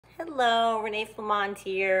Hello, Renee Flamond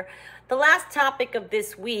here. The last topic of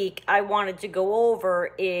this week I wanted to go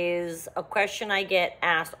over is a question I get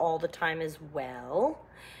asked all the time as well,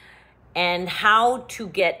 and how to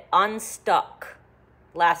get unstuck.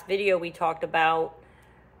 Last video we talked about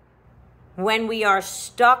when we are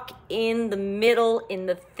stuck in the middle, in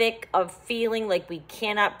the thick of feeling like we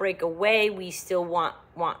cannot break away, we still want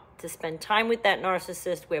to spend time with that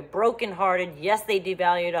narcissist. We're brokenhearted. Yes, they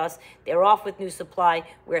devalued us. They're off with new supply.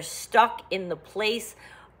 We're stuck in the place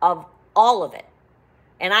of all of it.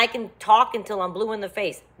 And I can talk until I'm blue in the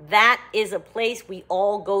face. That is a place we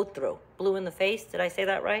all go through. Blue in the face? Did I say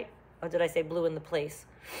that right? Or did I say blue in the place?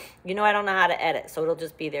 You know, I don't know how to edit, so it'll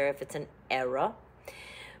just be there if it's an error.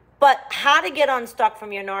 But how to get unstuck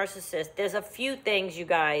from your narcissist, there's a few things, you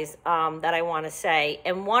guys, that I want to say.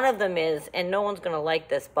 And one of them is, and no one's going to like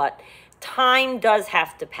this, but time does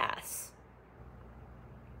have to pass.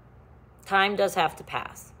 Time does have to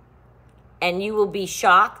pass. And you will be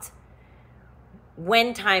shocked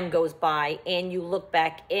when time goes by and you look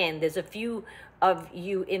back in. There's a few of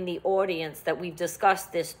you in the audience that we've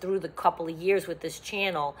discussed this through the couple of years with this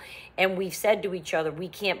channel, and we've said to each other, we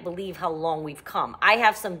can't believe how long we've come. I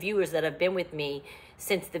have some viewers that have been with me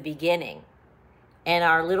since the beginning, and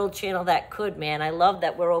our little channel that could, man, I love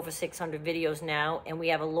that we're over 600 videos now and we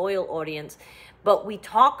have a loyal audience, but we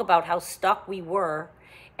talk about how stuck we were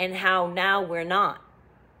and how now we're not.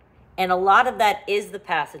 And a lot of that is the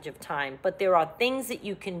passage of time, but there are things that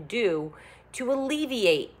you can do to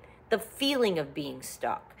alleviate the feeling of being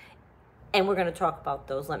stuck. And we're going to talk about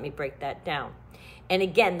those. Let me break that down. And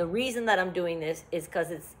again, the reason that I'm doing this is because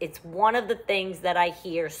it's one of the things that I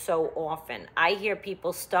hear so often. I hear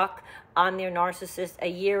people stuck on their narcissist a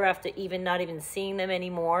year after not even seeing them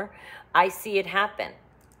anymore. I see it happen,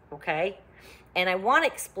 okay? And I want to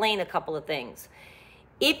explain a couple of things.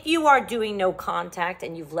 If you are doing no contact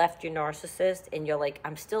and you've left your narcissist and you're like,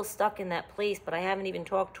 I'm still stuck in that place, but I haven't even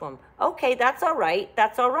talked to him. Okay, that's all right.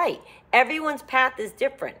 That's all right. Everyone's path is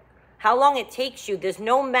different. How long it takes you, there's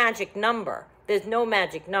no magic number. There's no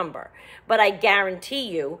magic number. But I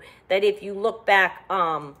guarantee you that if you look back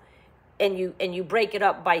and you break it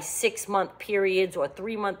up by 6-month periods or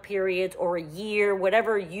 3-month periods or a year,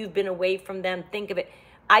 whatever you've been away from them, think of it.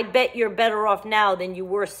 I bet you're better off now than you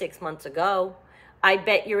were 6 months ago. I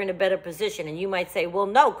bet you're in a better position. And you might say, well,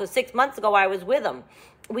 no, because 6 months ago I was with him.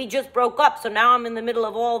 We just broke up, so now I'm in the middle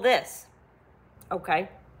of all this. Okay.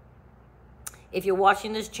 If you're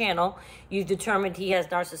watching this channel, you've determined he has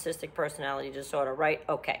narcissistic personality disorder, right?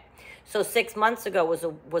 Okay. So 6 months ago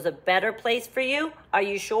was a better place for you? Are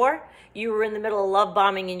you sure? You were in the middle of love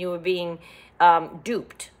bombing and you were being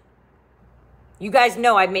duped. You guys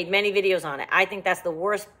know I've made many videos on it. I think that's the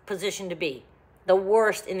worst position to be. The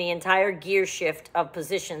worst in the entire gear shift of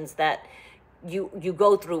positions that you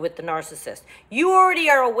go through with the narcissist. You already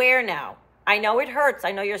are aware now. I know it hurts.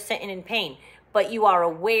 I know you're sitting in pain, but you are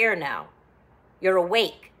aware now. You're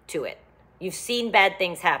awake to it. You've seen bad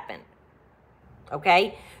things happen.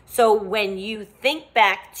 Okay? So when you think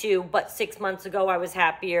back to, but 6 months ago I was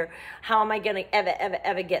happier, how am I going to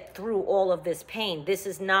ever get through all of this pain? This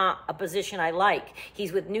is not a position I like.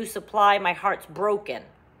 He's with new supply. My heart's broken.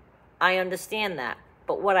 I understand that.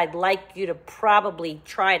 But what I'd like you to probably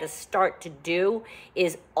try to start to do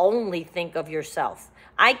is only think of yourself.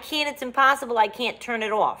 I can't, it's impossible, I can't turn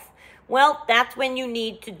it off. Well, that's when you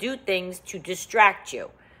need to do things to distract you.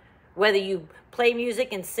 Whether you play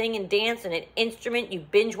music and sing and dance and an instrument, you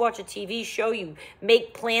binge watch a TV show, you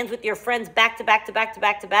make plans with your friends back to back to back to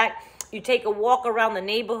back to back. You take a walk around the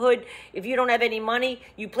neighborhood. If you don't have any money,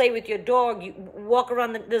 you play with your dog. You walk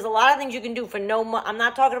around. There's a lot of things you can do for no money. I'm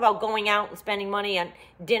not talking about going out and spending money on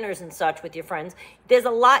dinners and such with your friends. There's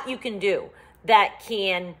a lot you can do that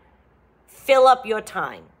can fill up your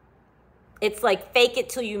time. It's like fake it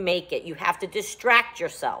till you make it. You have to distract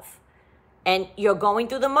yourself. And you're going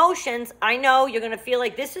through the motions. I know you're going to feel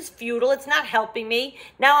like this is futile. It's not helping me.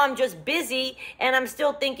 Now I'm just busy and I'm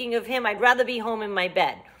still thinking of him. I'd rather be home in my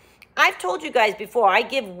bed. I've told you guys before, I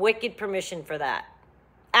give wicked permission for that.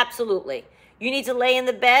 Absolutely. You need to lay in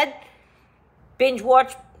the bed, binge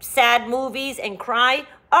watch sad movies and cry.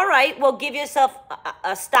 All right, well, give yourself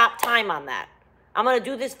a stop time on that. I'm going to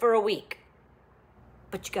do this for a week.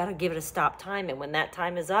 But you got to give it a stop time. And when that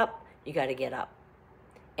time is up, you got to get up.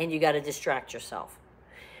 And you got to distract yourself.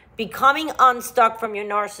 Becoming unstuck from your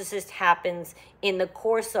narcissist happens in the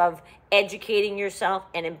course of educating yourself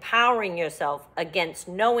and empowering yourself against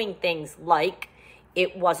knowing things like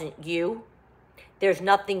it wasn't you. There's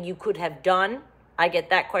nothing you could have done. I get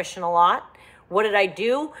that question a lot. What did I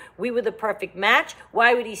do? We were the perfect match.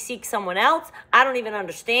 Why would he seek someone else? I don't even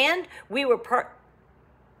understand. We were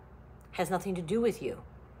has nothing to do with you.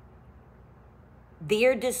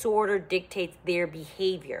 Their disorder dictates their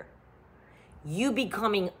behavior. You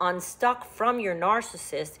becoming unstuck from your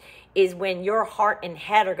narcissist is when your heart and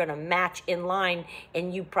head are going to match in line,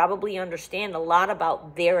 and you probably understand a lot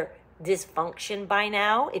about their dysfunction by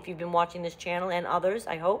now, if you've been watching this channel, and others,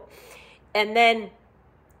 I hope. And then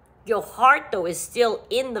your heart, though, is still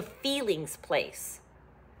in the feelings place.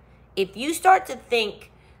 If you start to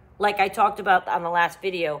think, like I talked about on the last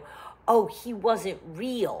video, oh, he wasn't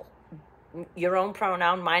real. Your own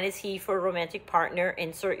pronoun, mine is he for a romantic partner.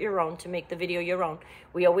 Insert your own to make the video your own.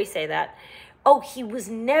 We always say that. Oh, he was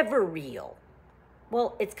never real.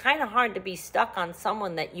 Well, it's kind of hard to be stuck on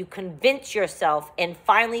someone that you convince yourself and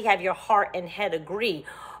finally have your heart and head agree,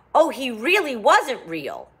 oh, he really wasn't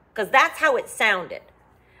real. Because that's how it sounded.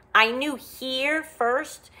 I knew here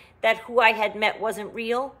first that who I had met wasn't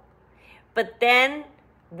real. But then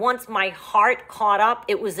once my heart caught up,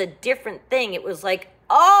 it was a different thing. It was like,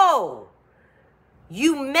 oh,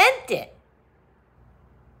 you meant it.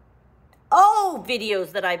 Oh,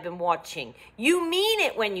 videos that I've been watching. You mean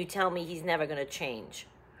it when you tell me he's never going to change.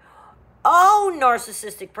 Oh,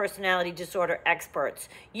 narcissistic personality disorder experts.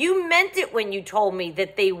 You meant it when you told me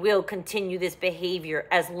that they will continue this behavior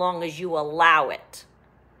as long as you allow it.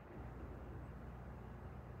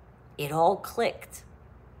 It all clicked.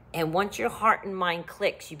 And once your heart and mind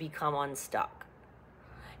clicks, you become unstuck.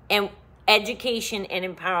 And education and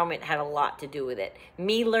empowerment had a lot to do with it.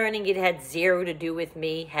 Me learning it had zero to do with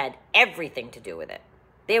me, had everything to do with it.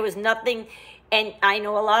 There was nothing, and I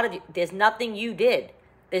know a lot of you, there's nothing you did.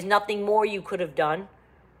 There's nothing more you could have done.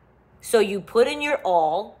 So you put in your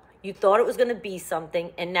all, you thought it was going to be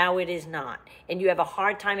something, and now it is not. And you have a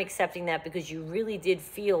hard time accepting that because you really did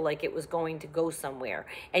feel like it was going to go somewhere.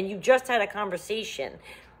 And you just had a conversation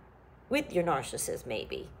with your narcissist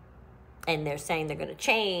maybe. And they're saying they're going to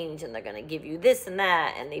change and they're going to give you this and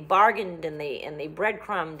that. And they bargained and they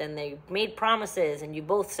breadcrumbed and they made promises and you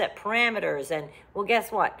both set parameters. And well,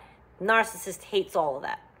 guess what? Narcissist hates all of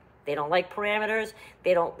that. They don't like parameters.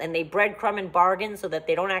 They breadcrumb and bargain so that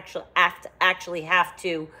they don't actually have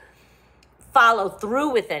to follow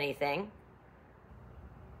through with anything.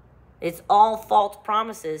 It's all false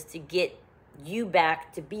promises to get you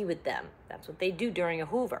back to be with them. That's what they do during a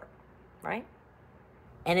Hoover, right?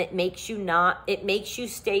 And it makes you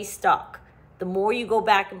stay stuck. The more you go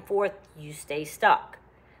back and forth, you stay stuck.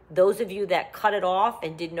 Those of you that cut it off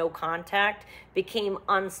and did no contact became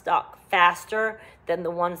unstuck faster than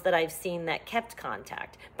the ones that I've seen that kept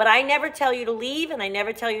contact. But I never tell you to leave and I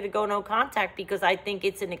never tell you to go no contact because I think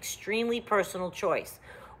it's an extremely personal choice.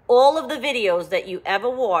 All of the videos that you ever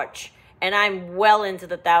watch, and I'm well into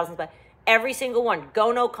the thousands, but every single one,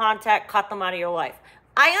 go no contact, cut them out of your life.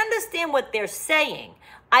 I understand what they're saying.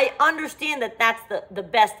 I understand that that's the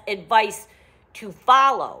best advice to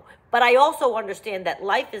follow. But I also understand that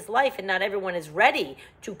life is life and not everyone is ready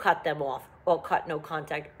to cut them off or cut no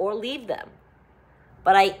contact or leave them.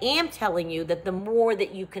 But I am telling you that the more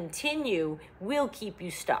that you continue will keep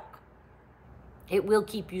you stuck. It will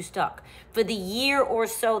keep you stuck. For the year or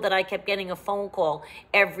so that I kept getting a phone call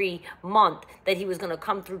every month that he was going to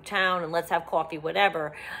come through town and let's have coffee,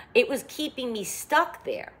 whatever, it was keeping me stuck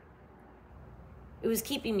there. It was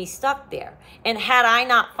keeping me stuck there. And had I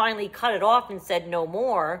not finally cut it off and said, no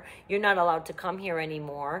more, you're not allowed to come here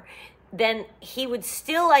anymore, then he would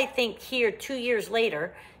still, I think, here 2 years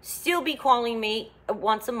later, still be calling me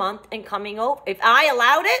once a month and coming over. If I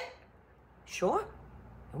allowed it, sure.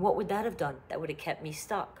 And what would that have done? That would have kept me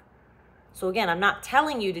stuck. So again, I'm not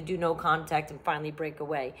telling you to do no contact and finally break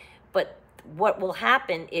away. But what will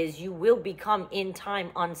happen is you will become in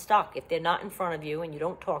time unstuck. If they're not in front of you and you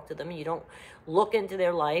don't talk to them and you don't look into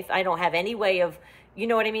their life. I don't have any way of, you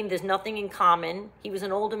know what I mean? There's nothing in common. He was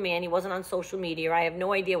an older man. He wasn't on social media. I have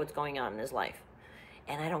no idea what's going on in his life.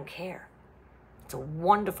 And I don't care. It's a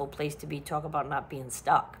wonderful place to be. Talk about not being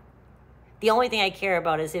stuck. The only thing I care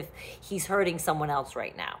about is if he's hurting someone else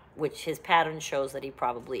right now, which his pattern shows that he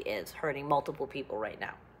probably is, hurting multiple people right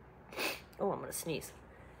now. Oh, I'm going to sneeze.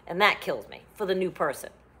 And that kills me for the new person.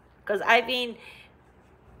 Because, I mean,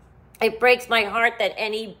 it breaks my heart that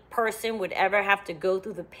any person would ever have to go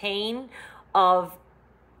through the pain of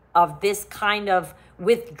this kind of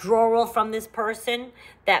withdrawal from this person,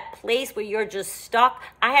 that place where you're just stuck.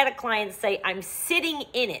 I had a client say, I'm sitting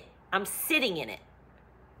in it. I'm sitting in it.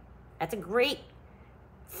 That's a great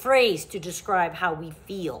phrase to describe how we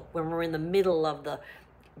feel when we're in the middle of the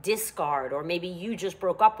discard, or maybe you just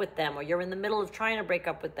broke up with them, or you're in the middle of trying to break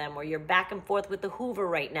up with them, or you're back and forth with the Hoover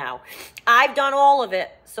right now. I've done all of it.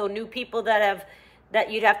 So new people that have that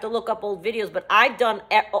you'd have to look up old videos, but I've done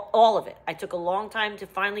all of it. I took a long time to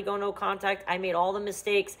finally go no contact. I made all the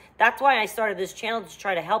mistakes. That's why I started this channel, to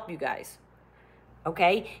try to help you guys.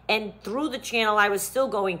 Okay? And through the channel, I was still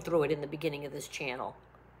going through it in the beginning of this channel.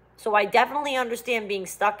 So I definitely understand being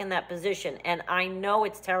stuck in that position, and I know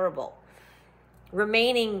it's terrible.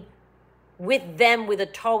 Remaining with them with a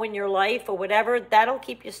toe in your life or whatever, that'll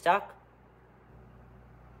keep you stuck.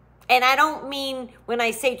 And I don't mean, when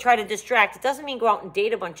I say try to distract, it doesn't mean go out and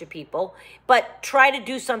date a bunch of people, but try to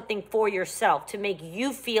do something for yourself to make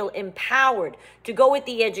you feel empowered to go with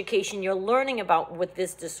the education you're learning about with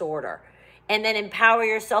this disorder. And then empower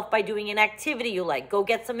yourself by doing an activity you like. Go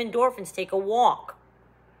get some endorphins, take a walk,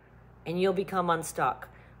 and you'll become unstuck.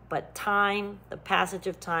 But time, the passage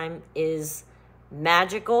of time is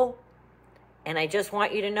magical. And I just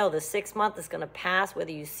want you to know the 6 month is going to pass,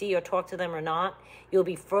 whether you see or talk to them or not. You'll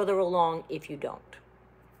be further along if you don't.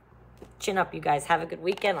 Chin up, you guys. Have a good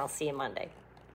weekend. I'll see you Monday.